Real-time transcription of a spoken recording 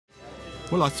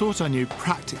Well, I thought I knew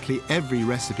practically every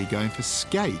recipe going for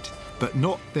skate, but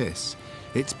not this.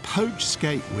 It's poached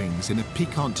skate wings in a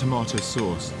piquant tomato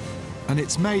sauce, and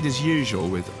it's made as usual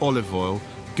with olive oil,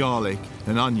 garlic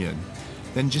and onion.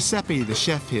 Then Giuseppe, the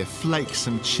chef here, flakes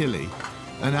some chilli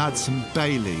and adds some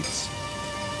bay leaves.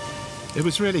 It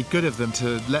was really good of them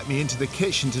to let me into the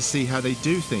kitchen to see how they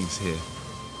do things here.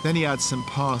 Then he adds some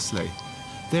parsley.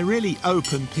 They're really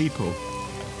open people.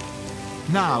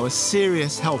 Now, a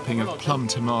serious helping of plum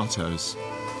tomatoes.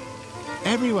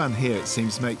 Everyone here, it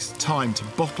seems, makes time to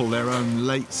bottle their own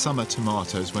late summer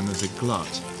tomatoes when there's a glut.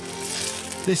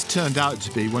 This turned out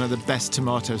to be one of the best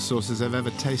tomato sauces I've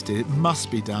ever tasted. It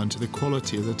must be down to the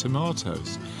quality of the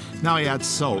tomatoes. Now he adds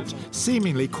salt,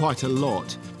 seemingly quite a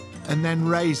lot, and then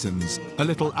raisins, a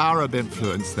little Arab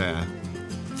influence there.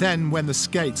 Then, when the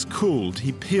skate's cooled,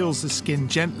 he peels the skin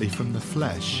gently from the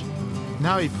flesh.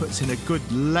 Now he puts in a good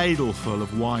ladleful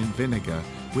of wine vinegar,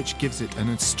 which gives it an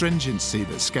astringency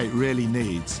that skate really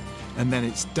needs, and then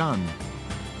it's done.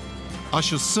 I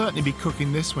shall certainly be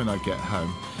cooking this when I get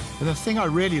home, and the thing I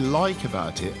really like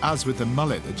about it, as with the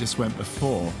mullet that just went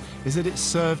before, is that it's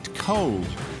served cold.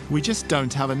 We just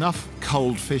don't have enough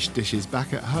cold fish dishes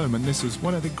back at home, and this was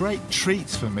one of the great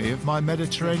treats for me of my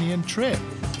Mediterranean trip.